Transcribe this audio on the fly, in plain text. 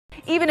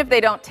Even if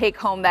they don't take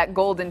home that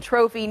golden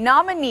trophy,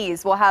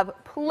 nominees will have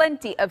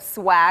plenty of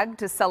swag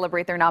to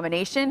celebrate their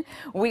nomination.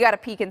 We got a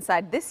peek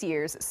inside this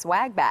year's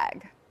swag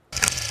bag.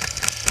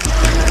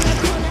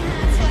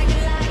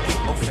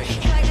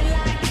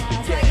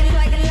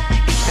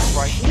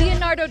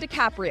 Leonardo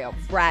DiCaprio,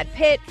 Brad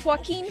Pitt,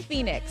 Joaquin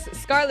Phoenix,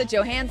 Scarlett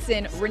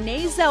Johansson,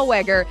 Renee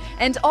Zellweger,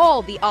 and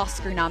all the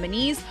Oscar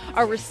nominees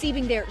are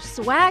receiving their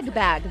swag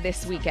bag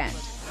this weekend.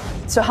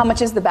 So how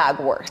much is the bag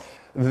worth?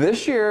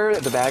 This year,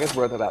 the bag is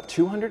worth about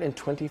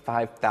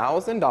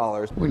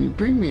 $225,000. When you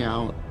bring me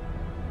out,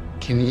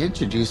 can you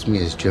introduce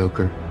me as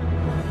Joker?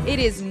 It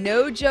is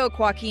no joke,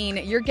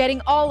 Joaquin. You're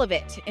getting all of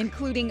it,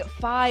 including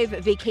 5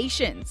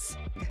 vacations.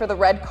 For the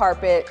red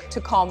carpet, to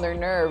calm their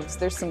nerves,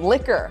 there's some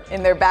liquor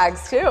in their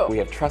bags too. We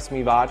have Trust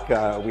Me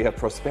vodka, we have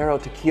Prospero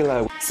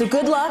tequila. So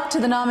good luck to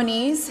the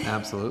nominees.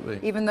 Absolutely.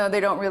 Even though they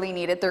don't really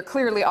need it, they're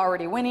clearly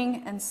already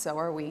winning, and so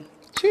are we.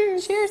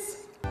 Cheers. Cheers.